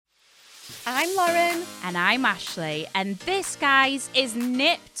I'm Lauren. And I'm Ashley. And this, guys, is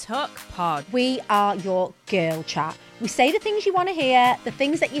Nip Tuck Pod. We are your girl chat. We say the things you want to hear, the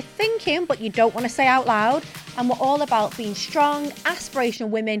things that you're thinking but you don't want to say out loud. And we're all about being strong, aspirational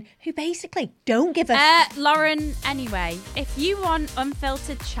women who basically don't give a... Lauren, anyway, if you want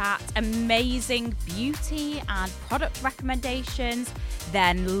unfiltered chat, amazing beauty and product recommendations,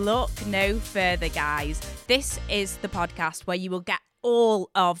 then look no further, guys. This is the podcast where you will get all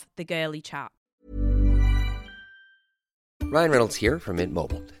of the girly chat. Ryan Reynolds here from Mint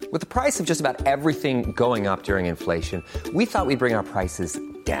Mobile. With the price of just about everything going up during inflation, we thought we'd bring our prices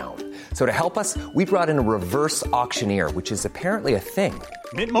down. So to help us, we brought in a reverse auctioneer, which is apparently a thing.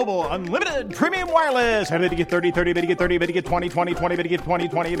 Mint Mobile Unlimited Premium Wireless. How to get 30, 30, bit to get 30, bit to get 20, 20, 20, bit to get 20,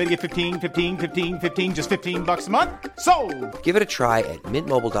 20, bit to get 15, 15, 15, 15, just $15 a month? Sold! Give it a try at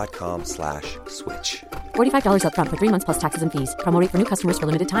mintmobile.com/switch. $45 up front for 3 months plus taxes and fees. Promo rate for new customers for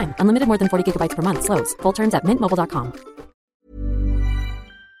limited time. Unlimited more than 40 gigabytes per month. Slows full terms at mintmobile.com.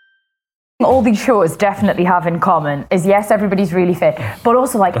 All these shows definitely have in common is, yes, everybody's really fit, but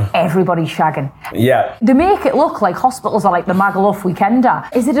also like everybody's shagging. Yeah. They make it look like hospitals are like the Magaluf Weekender.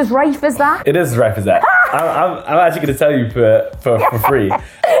 Is it as rife as that? It is as rife as that. I'm actually going to tell you for free.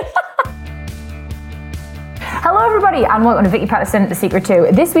 Hello everybody and welcome to Vicky Patterson, The Secret 2.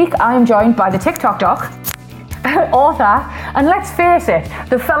 This week I am joined by the TikTok doc, author, and let's face it,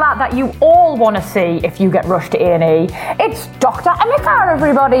 the fella that you all want to see if you get rushed to A&E. It's Dr. Emeka,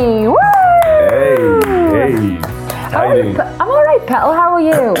 everybody! Woo! Hey. How are you doing? I'm alright, Petal. How are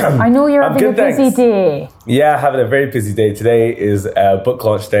you? I know you're having a busy day. Yeah, having a very busy day. Today is book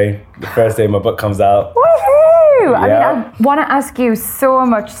launch day. The first day my book comes out. Woohoo! Yeah. I mean, I want to ask you so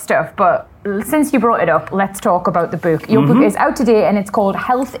much stuff, but since you brought it up, let's talk about the book. Your book is out today and it's called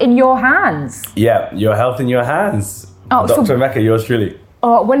Health in Your Hands. Yeah, Your Health in Your Hands. Oh, Dr. Emeka, yours truly.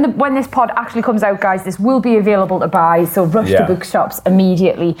 When this pod actually comes out, guys, this will be available to buy, so rush to bookshops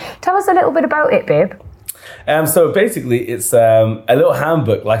immediately. Tell us a little bit about it, babe. So basically, it's a little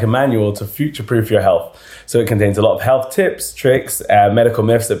handbook, like a manual to future-proof your health. So it contains a lot of health tips, tricks, medical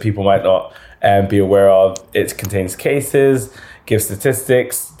myths that people might not be aware of. It contains cases, gives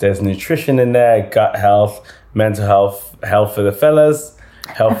statistics. There's nutrition in there, gut health, mental health, health for the fellas,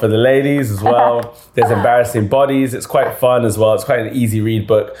 health for the ladies as well. There's embarrassing bodies. It's quite fun as well. It's quite an easy read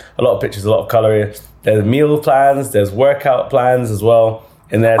book. A lot of pictures, a lot of coloring. There's meal plans. There's workout plans as well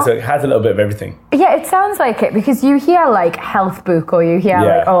in there. So it has a little bit of everything. Yeah, it sounds like it because you hear like health book or you hear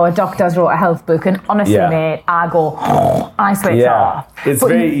like, oh, a doctor's wrote a health book, and honestly, mate, I go, I switch off. It's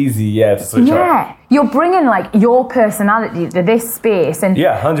very easy, to switch off. Yeah, you're bringing like your personality to this space, and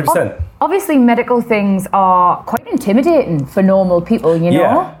 100%. Obviously, medical things are quite intimidating for normal people, you know.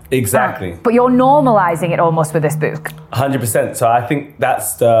 Yeah, exactly. But you're normalizing it almost with this book. 100%. So I think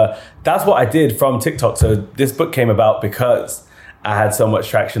that's what I did from TikTok. So this book came about because I had so much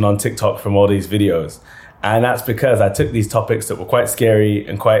traction on TikTok from all these videos. And that's because I took these topics that were quite scary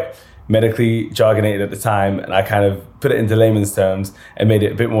and quite medically jargonated at the time, and I kind of put it into layman's terms and made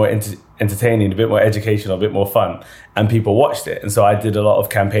it a bit more entertaining, a bit more educational, a bit more fun. And people watched it. And so I did a lot of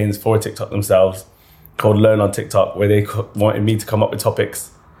campaigns for TikTok themselves called Learn on TikTok, where they wanted me to come up with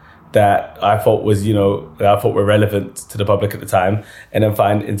topics that I thought were relevant to the public at the time, and then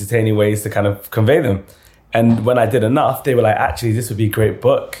find entertaining ways to kind of convey them. And when I did enough, they were like, actually, this would be a great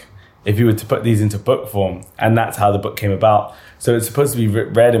book if you were to put these into book form. And that's how the book came about. So it's supposed to be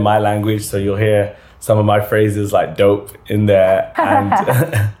read in my language. So you'll hear some of my phrases like dope in there. And,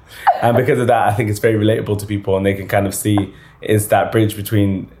 and because of that, I think it's very relatable to people, and they can kind of see it's that bridge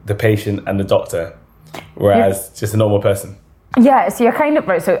between the patient and the doctor, whereas just a normal person. Yeah, so you're kind of,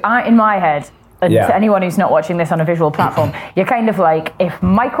 right, so in my head, and to anyone who's not watching this on a visual platform, you're kind of like if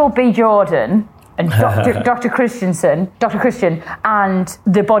Michael B. Jordan and Dr. Christian and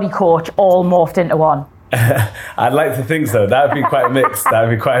the body coach all morphed into one. I'd like to think so. That would be quite a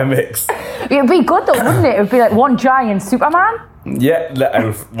mix. It would be good though, wouldn't it? It would be like one giant Superman. Yeah,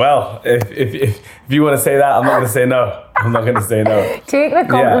 well, if you want to say that, I'm not going to say no. Take the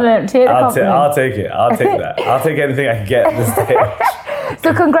compliment. I'll take it. I'll take that. I'll take anything I can get at this stage.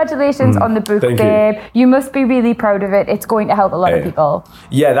 So congratulations on the book, babe. You must be really proud of it. It's going to help a lot of people.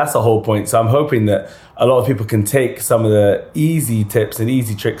 Yeah, that's the whole point. So I'm hoping that a lot of people can take some of the easy tips and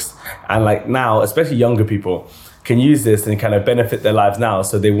easy tricks, and like now, especially younger people, can use this and kind of benefit their lives now,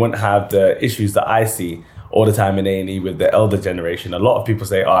 so they won't have the issues that I see all the time in A&E with the elder generation. A lot of people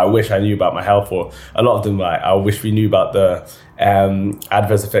say, I wish I knew about my health, or a lot of them like, I wish we knew about the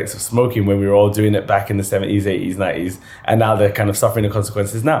adverse effects of smoking when we were all doing it back in the 70s, 80s, 90s, and now they're kind of suffering the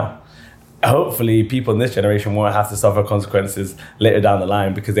consequences now. hopefully people in this generation won't have to suffer consequences later down the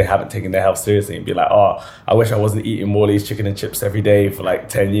line because they haven't taken their health seriously and be like, oh, I wish I wasn't eating Morley's chicken and chips every day for like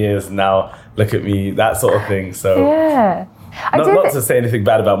 10 years and now look at me, that sort of thing. So yeah. Not to say anything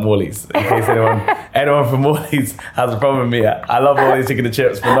bad about Morley's, in case anyone from Morley's has a problem with me. I love Morley's chicken and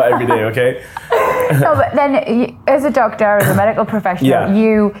chips, but not every day, okay? No, but then as a doctor, as a medical professional,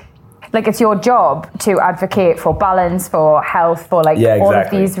 you... Like, it's your job to advocate for balance, for health, for all of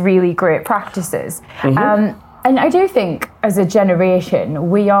these really great practices. Mm-hmm. And I do think as a generation,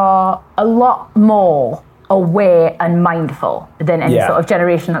 we are a lot more aware and mindful than any sort of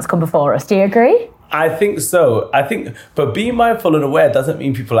generation that's come before us. Do you agree? I think so. But being mindful and aware doesn't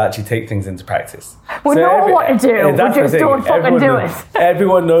mean people actually take things into practice. We know what to do. We just don't fucking do it.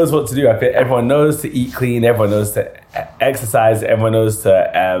 Everyone knows what to do. I think everyone knows to eat clean. Everyone knows to exercise. Everyone knows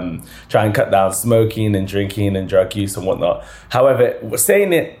to try and cut down smoking and drinking and drug use and whatnot. However,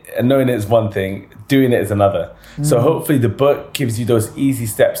 saying it and knowing it is one thing. Doing it is another. So hopefully the book gives you those easy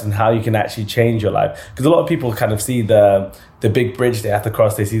steps on how you can actually change your life. Because a lot of people kind of see the big bridge they have to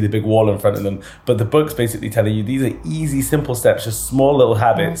cross. They see the big wall in front of them. But the book's basically telling you these are easy, simple steps, just small little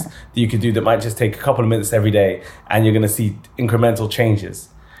habits that you could do that might just take a couple of minutes every day. And you're going to see incremental changes.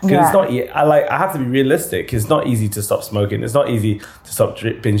 Because it's not, I have to be realistic. It's not easy to stop smoking. It's not easy to stop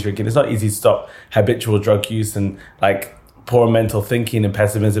binge drinking. It's not easy to stop habitual drug use and poor mental thinking and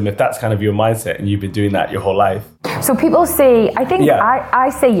pessimism, if that's kind of your mindset and you've been doing that your whole life. So people say, I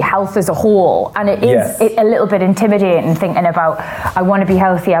see health as a whole, and it is a little bit intimidating thinking about, I want to be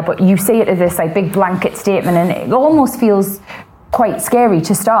healthier, but you see it as this big blanket statement, and it almost feels quite scary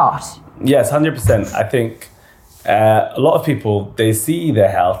to start. Yes, 100%. I think a lot of people, they see their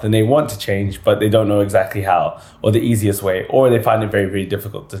health and they want to change, but they don't know exactly how or the easiest way, or they find it very, very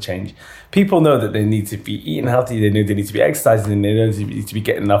difficult to change. People know that they need to be eating healthy, they know they need to be exercising, and they know they need to be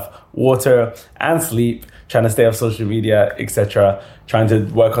getting enough water and sleep, trying to stay off social media, etc., trying to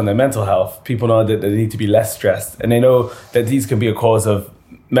work on their mental health. People know that they need to be less stressed, and they know that these can be a cause of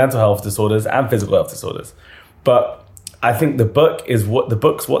mental health disorders and physical health disorders. But I think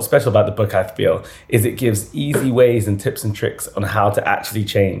what's special about the book, I feel, is it gives easy ways and tips and tricks on how to actually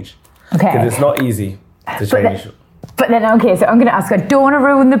change. Okay. Because it's not easy to change. But then, okay, so I'm going to ask, I don't want to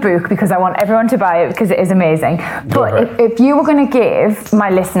ruin the book because I want everyone to buy it because it is amazing. But if you were going to give my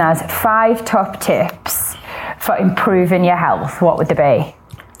listeners 5 top tips for improving your health, what would they be?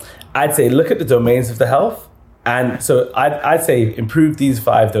 I'd say look at the domains of the health. And so I'd say improve these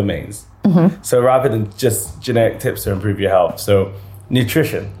 5 domains. Mm-hmm. So rather than just generic tips to improve your health. So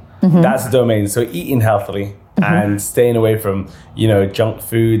nutrition, that's the domain. So eating healthily and staying away from, junk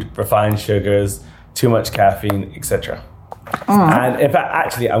food, refined sugars, too much caffeine, etc. And in fact,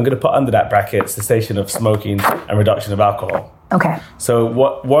 actually, I'm going to put under that bracket cessation of smoking and reduction of alcohol. Okay. So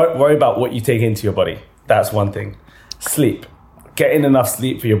worry about what you take into your body. That's one thing. Sleep. Getting enough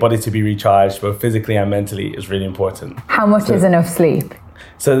sleep for your body to be recharged, both physically and mentally, is really important. How much is enough sleep?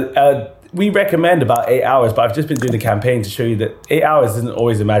 So we recommend about 8 hours, but I've just been doing a campaign to show you that 8 hours isn't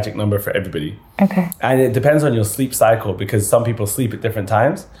always a magic number for everybody. Okay. And it depends on your sleep cycle, because some people sleep at different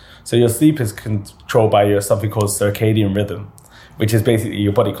times. So your sleep is controlled by something called circadian rhythm, which is basically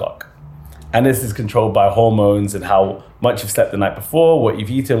your body clock. And this is controlled by hormones and how much you've slept the night before, what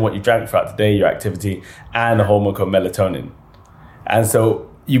you've eaten, what you drank throughout the day, your activity, and a hormone called melatonin. And so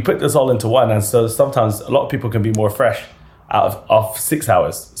you put this all into one. And so sometimes a lot of people can be more fresh out of 6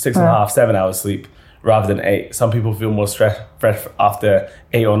 hours, 6.5, 7 hours sleep rather than 8. Some people feel more fresh after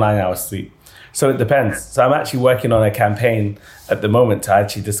 8 or 9 hours sleep. So it depends. So I'm actually working on a campaign at the moment to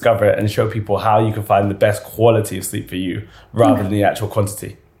actually discover it and show people how you can find the best quality of sleep for you rather than the actual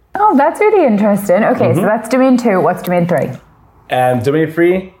quantity. Oh, that's really interesting. Okay, so that's domain 2. What's domain 3? Domain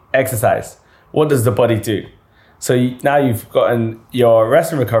 3, exercise. What does the body do? So now you've gotten your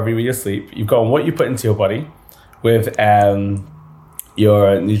rest and recovery with your sleep. You've gotten what you put into your body with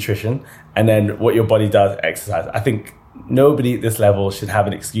your nutrition, and then what your body does, exercise. I think nobody at this level should have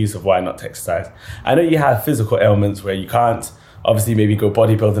an excuse of why not to exercise. I know you have physical ailments where you can't obviously maybe go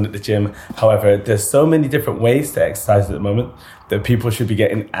bodybuilding at the gym. However, there's so many different ways to exercise at the moment that people should be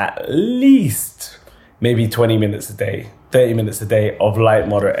getting at least maybe 20 minutes a day, 30 minutes a day of light,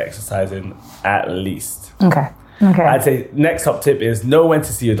 moderate exercising at least. Okay. I'd say next top tip is know when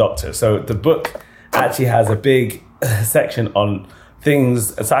to see a doctor. So the book actually has a big section on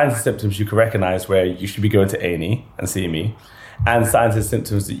things, signs and symptoms you can recognize where you should be going to A&E and seeing me, and signs and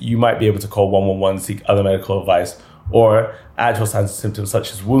symptoms that you might be able to call 111, seek other medical advice, or actual signs and symptoms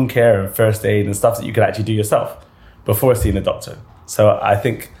such as wound care and first aid and stuff that you can actually do yourself before seeing a doctor. So I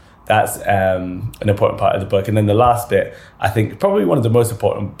think That's an important part of the book. And then the last bit, I think probably one of the most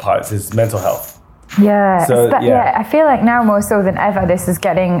important parts is mental health. Yeah, I feel like now more so than ever, this is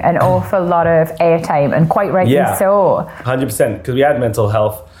getting an awful lot of airtime, and quite rightly so. 100%, because we had Mental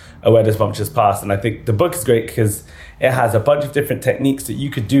Health Awareness Month just passed, and I think the book is great because it has a bunch of different techniques that you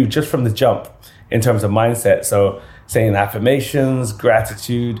could do just from the jump in terms of mindset. So saying affirmations,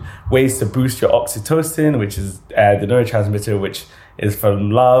 gratitude, ways to boost your oxytocin, which is the neurotransmitter, which is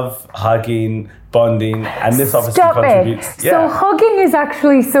from love, hugging, bonding, and this obviously contributes. So hugging is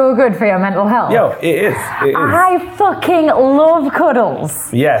actually so good for your mental health. Yo, it is. I fucking love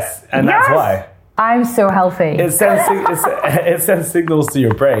cuddles. Yes, and that's why. I'm so healthy. It sends signals to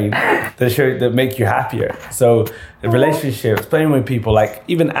your brain that make you happier. So relationships, playing with people, like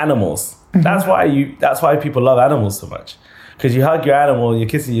even animals. Mm-hmm. That's why people love animals so much. Because you hug your animal, you're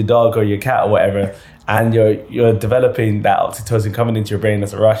kissing your dog or your cat or whatever, and you're developing that oxytocin coming into your brain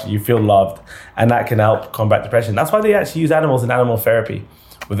as a rush, and you feel loved, and that can help combat depression. That's why they actually use animals in animal therapy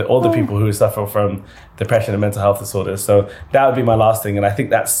with all the people who suffer from depression and mental health disorders. So that would be my last thing, and I think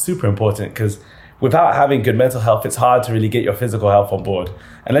that's super important because without having good mental health, it's hard to really get your physical health on board.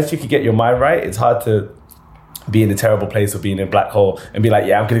 Unless you can get your mind right, it's hard to be in a terrible place or be in a black hole and be like,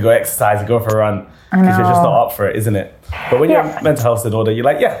 yeah, I'm going to go exercise and go for a run because you're just not up for it, isn't it? But when your mental health's in order, you're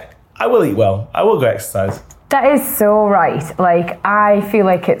like, yeah, I will eat well. I will go exercise. That is so right. Like, I feel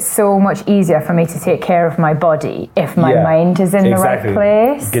like it's so much easier for me to take care of my body if my mind is in the right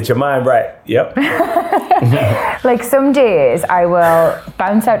place. Get your mind right. Yep. Like some days I will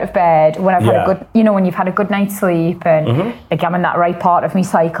bounce out of bed when I've had a good, when you've had a good night's sleep and like I'm in that right part of my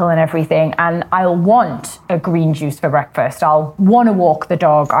cycle and everything, and I'll want a green juice for breakfast. I'll want to walk the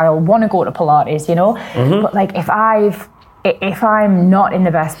dog. I'll want to go to Pilates, But like if I'm not in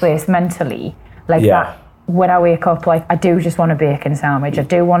the best place mentally, like that, when I wake up, like I do just want a bacon sandwich. I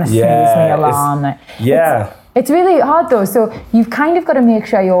do want to snooze my alarm. It's really hard though. So you've kind of got to make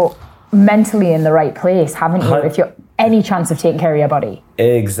sure you're mentally in the right place, haven't you? If you're any chance of taking care of your body.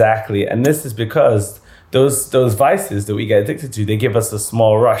 Exactly. And this is because those vices that we get addicted to, they give us a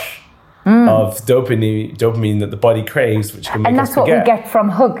small rush of dopamine that the body craves, which can make us forget. And that's what we get from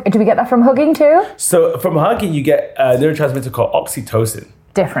Do we get that from hugging too? So from hugging, you get a neurotransmitter called oxytocin.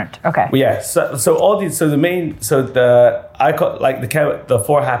 Different. Okay. Yeah. So all these. So I call like the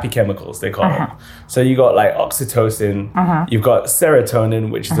four happy chemicals, they call them. So you got like oxytocin. You've got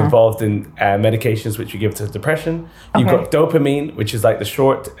serotonin, which is involved in medications which you give to depression. You've got dopamine, which is like the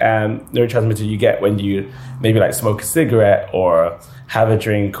short neurotransmitter you get when you maybe like smoke a cigarette or have a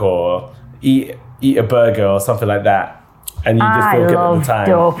drink or eat a burger or something like that. And you just feel good at the time.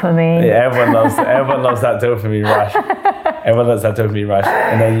 Dopamine. Yeah, everyone loves that dopamine rush. Everyone loves that dopamine rush.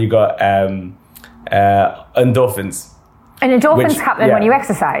 And then you got endorphins. And endorphins happen when you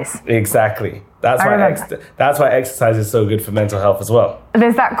exercise. Exactly. That's why exercise is so good for mental health as well.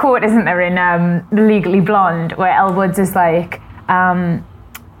 There's that quote, isn't there, in Legally Blonde, where Elle Woods is like,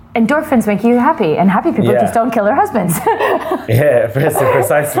 endorphins make you happy, and happy people just don't kill their husbands.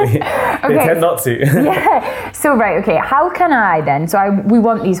 Precisely. They tend not to. So, how can I then, we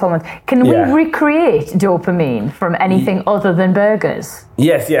want these hormones, can we recreate dopamine from anything other than burgers?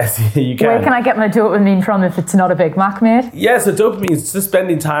 Yes, you can. Where can I get my dopamine from if it's not a Big Mac, mate? Yeah, so dopamine is just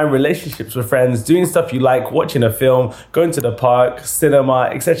spending time, relationships with friends, doing stuff you like, watching a film, going to the park, cinema,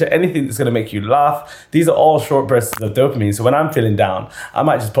 etc. Anything that's going to make you laugh. These are all short bursts of dopamine. So when I'm feeling down, I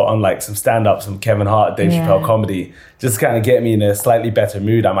might just put on like some stand-up, some Kevin Hart, Dave Chappelle comedy, just kind of get me in a slightly better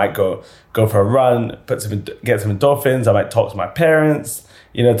mood. I might go for a run, get some endorphins. I might talk to my parents,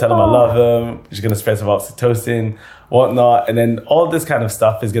 tell them I love them, which is going to spread some oxytocin, whatnot. And then all this kind of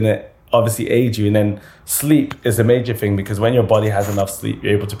stuff is going to obviously aid you. And then sleep is a major thing because when your body has enough sleep,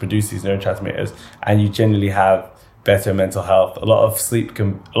 you're able to produce these neurotransmitters and you generally have better mental health. A lot of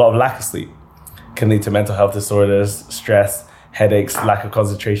lack of sleep can lead to mental health disorders, stress, headaches, lack of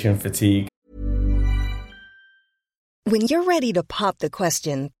concentration, fatigue. When you're ready to pop the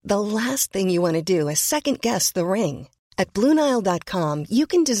question, the last thing you want to do is second-guess the ring. At BlueNile.com, you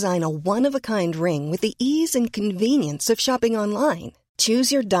can design a one-of-a-kind ring with the ease and convenience of shopping online.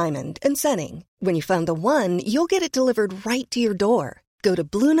 Choose your diamond and setting. When you find the one, you'll get it delivered right to your door. Go to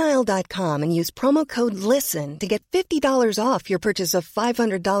BlueNile.com and use promo code LISTEN to get $50 off your purchase of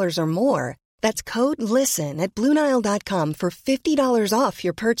 $500 or more. That's code LISTEN at BlueNile.com for $50 off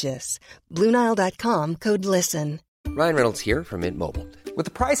your purchase. BlueNile.com, code LISTEN. Ryan Reynolds here from Mint Mobile. With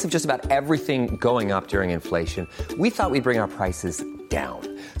the price of just about everything going up during inflation, we thought we'd bring our prices down.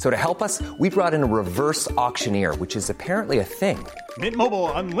 So to help us, we brought in a reverse auctioneer, which is apparently a thing. Mint Mobile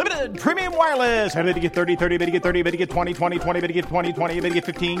Unlimited Premium Wireless. How to get 30, 30, bit to get 30, bit to get 20, 20, 20, bit to get 20, 20, bit to get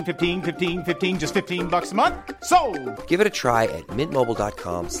 15, 15, 15, 15, just $15 a month? Sold! Give it a try at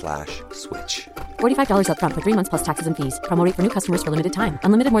mintmobile.com/switch. $45 up front for 3 months plus taxes and fees. Promo rate for new customers for limited time.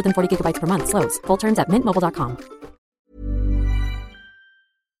 Unlimited more than 40 gigabytes per month. Slows full terms at mintmobile.com.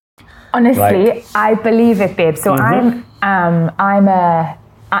 Honestly, I believe it, babe. So I'm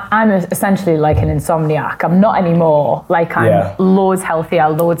essentially like an insomniac. I'm not anymore. Like I'm loads healthier,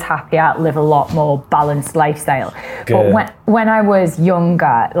 loads happier, live a lot more balanced lifestyle. Good. But when I was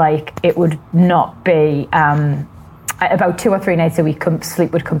younger, like it would not be about 2 or 3 nights a week.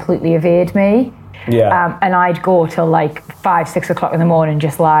 Sleep would completely evade me. Yeah. And I'd go till like 5, 6 o'clock in the morning,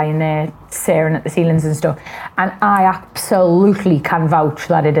 just lying there, staring at the ceilings and stuff. And I absolutely can vouch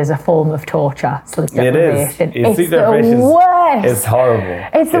that it is a form of torture. Sleep deprivation. It is. It's the worst. It's horrible.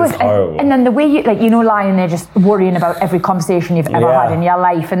 It's the worst. Horrible. And then the way you, like, you know, lying there just worrying about every conversation you've ever had in your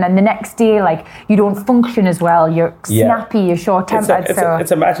life. And then the next day, like, you don't function as well. You're snappy, you're short-tempered.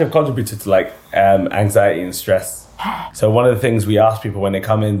 It's a massive contributor to like anxiety and stress. So one of the things we ask people when they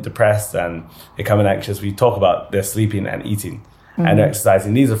come in depressed and they come in anxious, we talk about their sleeping and eating and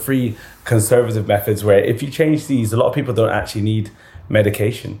exercising. These are 3 conservative methods where if you change these, a lot of people don't actually need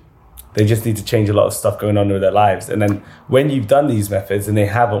medication. They just need to change a lot of stuff going on with their lives. And then when you've done these methods and they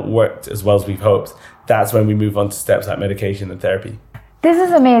haven't worked as well as we've hoped, that's when we move on to steps like medication and therapy. This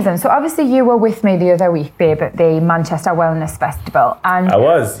is amazing. So obviously you were with me the other week, babe, at the Manchester Wellness Festival. And I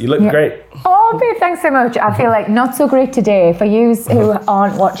was. You look great. Oh, babe, thanks so much. I feel like not so great today. For you who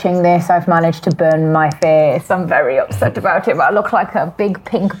aren't watching this, I've managed to burn my face. I'm very upset about it, but I look like a big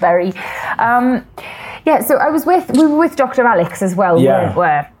pink berry. So we were with Dr. Alex as well. Yeah.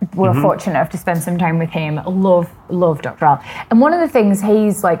 We're fortunate enough to spend some time with him. Love Dr. Al. And one of the things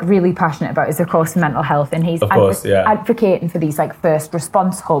he's like really passionate about is, of course, mental health, and he's advocating for these like first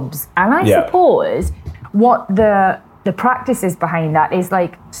response hubs. And I suppose what the practice is behind that is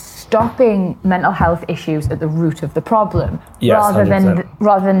like stopping mental health issues at the root of the problem, rather than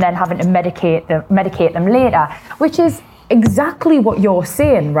then having to medicate them later, which is exactly what you're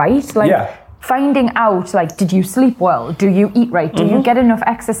saying, right? Like finding out, like, did you sleep well? Do you eat right? Do you get enough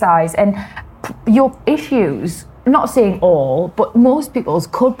exercise? And your issues, not saying all, but most people's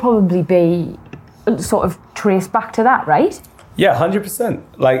could probably be sort of traced back to that, right? Yeah, 100%.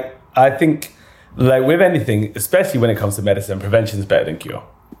 Like, I think, like with anything, especially when it comes to medicine, prevention is better than cure.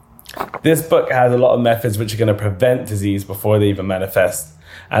 This book has a lot of methods which are going to prevent disease before they even manifest.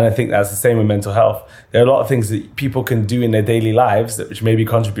 And I think that's the same with mental health. There are a lot of things that people can do in their daily lives which may be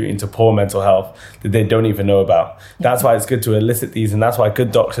contributing to poor mental health that they don't even know about. That's why it's good to elicit these, and that's why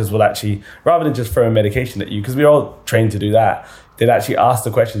good doctors will actually, rather than just throwing medication at you, because we're all trained to do that, they'd actually ask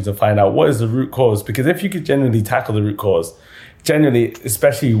the questions and find out what is the root cause. Because if you could generally tackle the root cause, generally,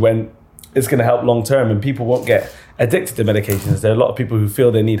 especially when it's going to help long term and people won't get addicted to medications. There are a lot of people who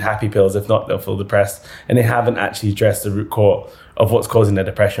feel they need happy pills. If not, they'll feel depressed, and they haven't actually addressed the root cause of what's causing their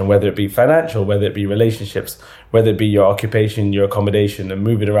depression, whether it be financial, whether it be relationships, whether it be your occupation, your accommodation and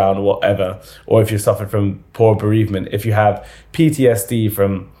moving around or whatever, or if you suffer from poor bereavement, if you have PTSD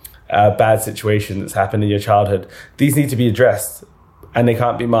from a bad situation that's happened in your childhood, these need to be addressed and they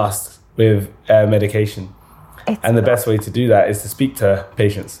can't be masked with medication. And the best way to do that is to speak to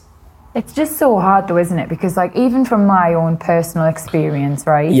patients. It's just so hard though, isn't it? Because like even from my own personal experience,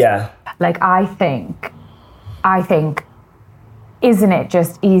 right? Yeah. Like I think, isn't it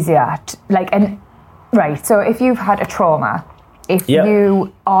just easier right, so if you've had a trauma, if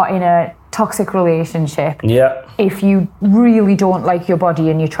you are in a toxic relationship, if you really don't like your body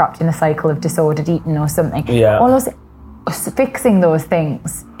and you're trapped in a cycle of disordered eating or something, all those, fixing those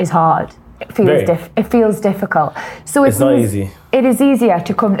things is hard. It feels difficult. So it's not easy. It is easier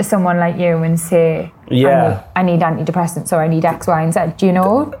to come to someone like you and say, I need antidepressants or I need X, Y, and Z. Do you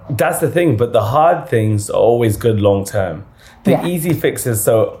know? That's the thing, but the hard things are always good long term. The easy fixes.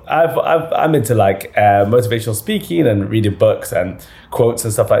 So I'm into like motivational speaking and reading books and quotes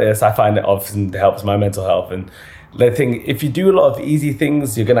and stuff like this. I find it often helps my mental health. And the thing, if you do a lot of easy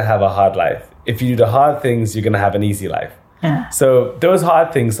things, you're going to have a hard life. If you do the hard things, you're going to have an easy life. Yeah. So those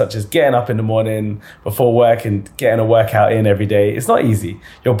hard things such as getting up in the morning before work and getting a workout in every day, it's not easy.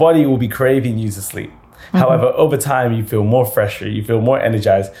 Your body will be craving you to sleep. Mm-hmm. However, over time, you feel more fresher, you feel more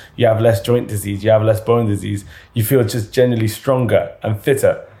energized, you have less joint disease, you have less bone disease, you feel just generally stronger and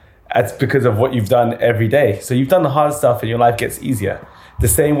fitter. That's because of what you've done every day. So you've done the hard stuff and your life gets easier. The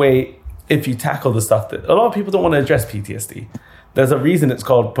same way, if you tackle the stuff that a lot of people don't want to address PTSD. There's a reason it's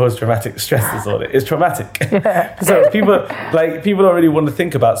called post-traumatic stress disorder. It's traumatic. Yeah. So people don't really want to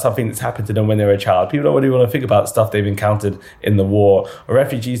think about something that's happened to them when they were a child. People don't really want to think about stuff they've encountered in the war, or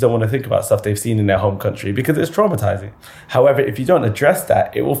refugees don't want to think about stuff they've seen in their home country because it's traumatizing. However, if you don't address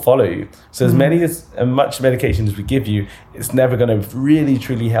that, it will follow you. So as much medication as we give you, it's never going to really,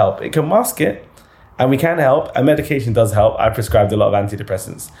 truly help. It can mask it, and we can help, and medication does help. I prescribed a lot of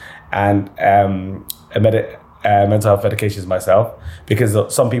antidepressants and mental health medications myself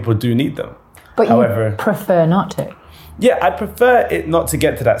because some people do need them. But you prefer not to? Yeah, I'd prefer it not to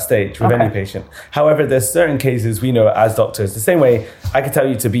get to that stage with any patient. However, there's certain cases we know as doctors, the same way I could tell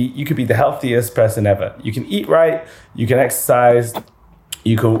you you could be the healthiest person ever. You can eat right, you can exercise,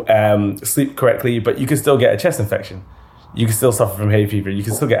 you can sleep correctly, but you can still get a chest infection. You can still suffer from hay fever. You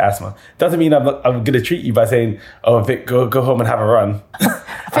can still get asthma. Doesn't mean I'm going to treat you by saying, "Oh, Vic, go home and have a run." I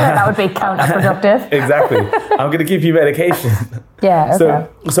feel like that would be counterproductive. Exactly. I'm going to give you medication. Yeah. Okay.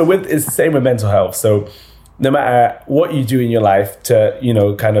 So it's the same with mental health. So no matter what you do in your life to,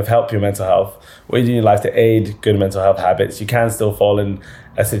 kind of help your mental health, what you do in your life to aid good mental health habits, you can still fall in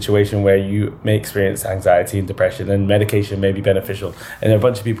a situation where you may experience anxiety and depression, and medication may be beneficial. And there are a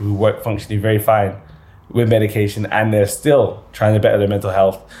bunch of people who work functioning very fine with medication and they're still trying to better their mental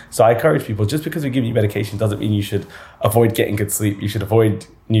health. So I encourage people, just because we give you medication doesn't mean you should avoid getting good sleep. You should avoid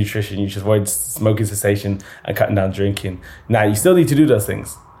nutrition. You should avoid smoking cessation and cutting down drinking. Now, you still need to do those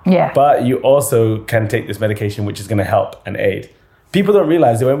things. Yeah. But you also can take this medication, which is going to help and aid. People don't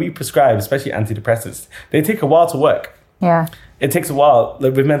realize that when we prescribe, especially antidepressants, they take a while to work. Yeah. It takes a while.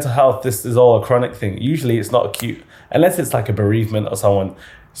 Like with mental health, this is all a chronic thing. Usually it's not acute, unless it's like a bereavement or someone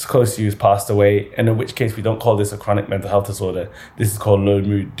close to you has passed away, and in which case we don't call this a chronic mental health disorder. This is called low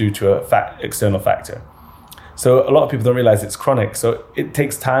mood due to a external factor. So a lot of people don't realize it's chronic. So it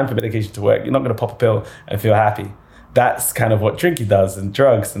takes time for medication to work. You're not going to pop a pill and feel happy. That's kind of what drinking does, and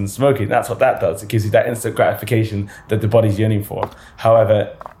drugs and smoking. That's what that does. It gives you that instant gratification that the body's yearning for.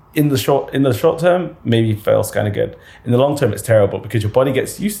 However, in the short term, maybe it feels kind of good. In the long term, it's terrible because your body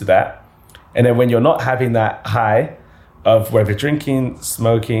gets used to that. And then when you're not having that high of whether drinking,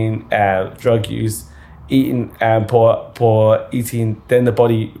 smoking, drug use, eating, and poor eating, then the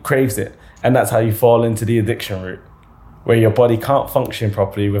body craves it. And that's how you fall into the addiction route, where your body can't function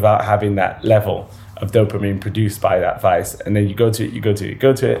properly without having that level of dopamine produced by that vice. And then you go to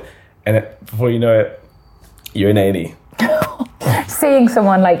it, and before you know it, you're in A&E. Seeing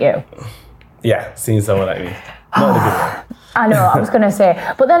someone like you. Yeah, seeing someone like me. Not in a good way. I know, I was going to say.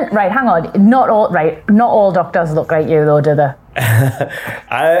 But then, right, hang on. Not all doctors look like you, though, do they?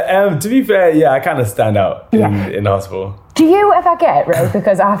 To be fair, yeah, I kind of stand out in hospital. Do you ever get, right,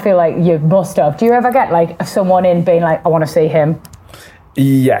 because I feel like you must have, do you ever get, like, someone in being like, I want to see him?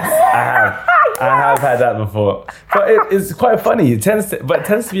 Yes, I have. I have had that before. But it's quite funny. It tends to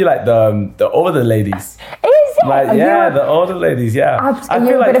be like the older ladies. Is it? Like, the older ladies, yeah. Are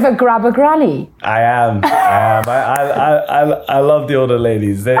you a bit of a grabber granny? I am. I love the older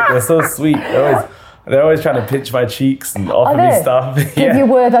ladies. They're so sweet. They're always trying to pinch my cheeks and offer me stuff. Give you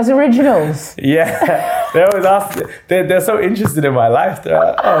worth as originals. Yeah. They always ask, they're so interested in my life. They're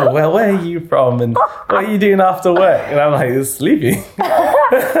like, oh, well, where are you from? And what are you doing after work? And I'm like, sleeping.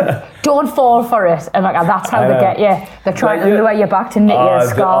 Don't fall for it. And like, that's how they get you. They're trying to lure you back to knit you a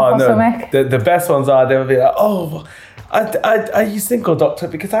scarf or something. The best ones are, they'll be like, oh, are you single, doctor?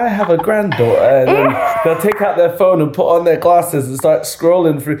 Because I have a granddaughter. And then they'll take out their phone and put on their glasses and start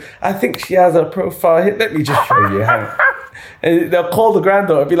scrolling through. I think she has a profile. Let me just show you. Hang on. And they'll call the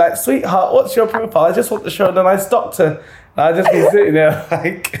granddaughter and be like, sweetheart, what's your profile? I just want to show. And then I stopped her. I just be sitting there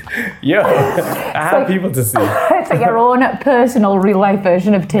like, yo, I have people to see. It's like your own personal real life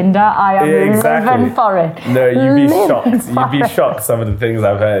version of Tinder. I am living for it. No, you'd be shocked. You'd be shocked some of the things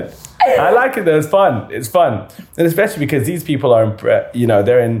I've heard. I like it though. It's fun. It's fun. And especially because these people are,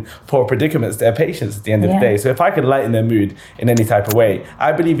 they're in poor predicaments. They're patients at the end of the day. So if I could lighten their mood in any type of way,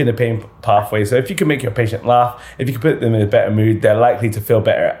 I believe in a pain pathway. So if you can make your patient laugh, if you can put them in a better mood, they're likely to feel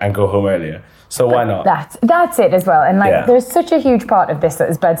better and go home earlier. So why not? That's it as well. And there's such a huge part of this that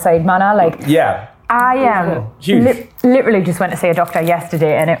is bedside manner. I literally just went to see a doctor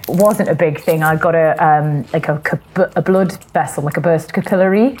yesterday, and it wasn't a big thing. I got a blood vessel, like a burst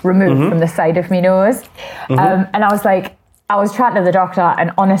capillary, removed from the side of my nose, and I was chatting to the doctor,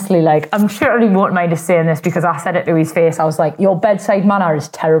 and honestly, I'm sure he won't mind us saying this because I said it to his face. I was like, "Your bedside manner is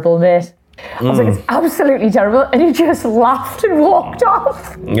terrible, mate." I was like, it's absolutely terrible. And he just laughed and walked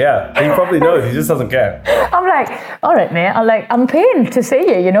off. Yeah, he probably knows. He just doesn't care. I'm like, all right, mate. I'm paying to see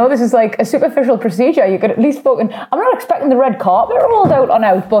you. You know, this is like a superficial procedure. You could at least fucking... I'm not expecting the red carpet rolled out on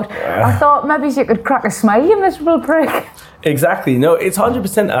out, but I thought maybe you could crack a smile, you miserable prick. Exactly. No, it's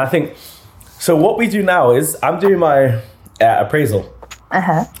 100%. And I think... So what we do now is I'm doing my appraisal.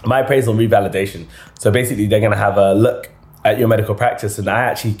 My appraisal revalidation. So basically, they're going to have a look at your medical practice, and I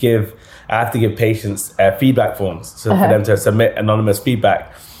have to give patients feedback forms, so for them to submit anonymous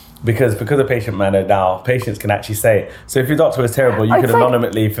feedback, because of Patient Manor now, patients can actually say. So if your doctor was terrible, you could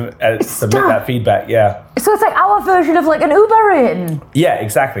anonymously submit that feedback. Yeah. So it's like our version of like an Uber rating. Yeah,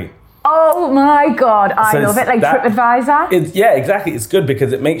 exactly. Oh my God, I love it, like TripAdvisor. Yeah, exactly. It's good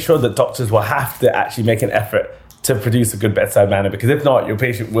because it makes sure that doctors will have to actually make an effort to produce a good bedside manner, because if not, your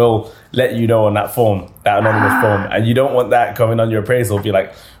patient will let you know on that form, that anonymous form, and you don't want that coming on your appraisal. Be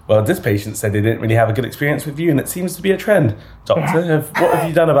like, well, this patient said they didn't really have a good experience with you, and it seems to be a trend. Doctor, what have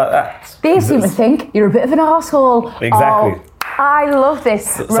you done about that? They seem to think you're a bit of an arsehole. Exactly. Oh, I love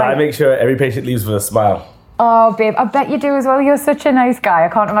this. So I make sure every patient leaves with a smile. Oh, babe, I bet you do as well. You're such a nice guy. I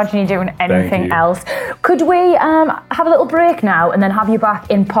can't imagine you doing anything else. Could we have a little break now and then have you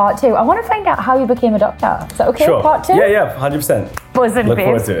back in part 2? I want to find out how you became a doctor. Is that okay? Sure. Part 2? Yeah, 100%. Buzzing, Look babe.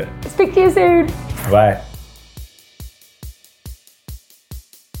 forward to it. Speak to you soon. Bye.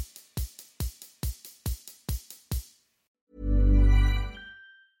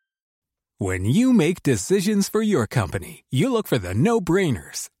 When you make decisions for your company, you look for the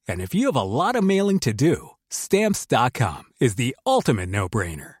no-brainers. And if you have a lot of mailing to do, Stamps.com is the ultimate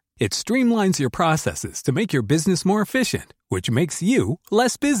no-brainer. It streamlines your processes to make your business more efficient, which makes you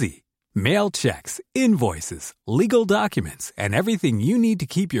less busy. Mail checks, invoices, legal documents, and everything you need to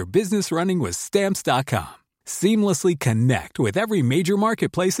keep your business running with Stamps.com. Seamlessly connect with every major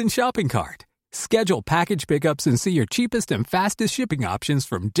marketplace and shopping cart. Schedule package pickups and see your cheapest and fastest shipping options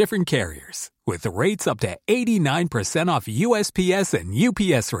from different carriers, with rates up to 89% off USPS and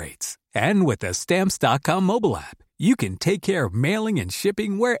UPS rates. And with the Stamps.com mobile app, you can take care of mailing and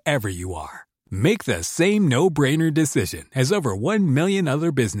shipping wherever you are. Make the same no-brainer decision as over 1 million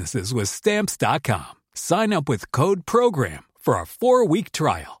other businesses with Stamps.com. Sign up with code PROGRAM for a 4-week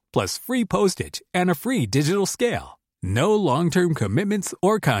trial, plus free postage and a free digital scale. No long-term commitments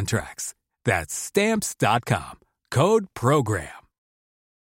or contracts. That's Stamps.com. Code PROGRAM.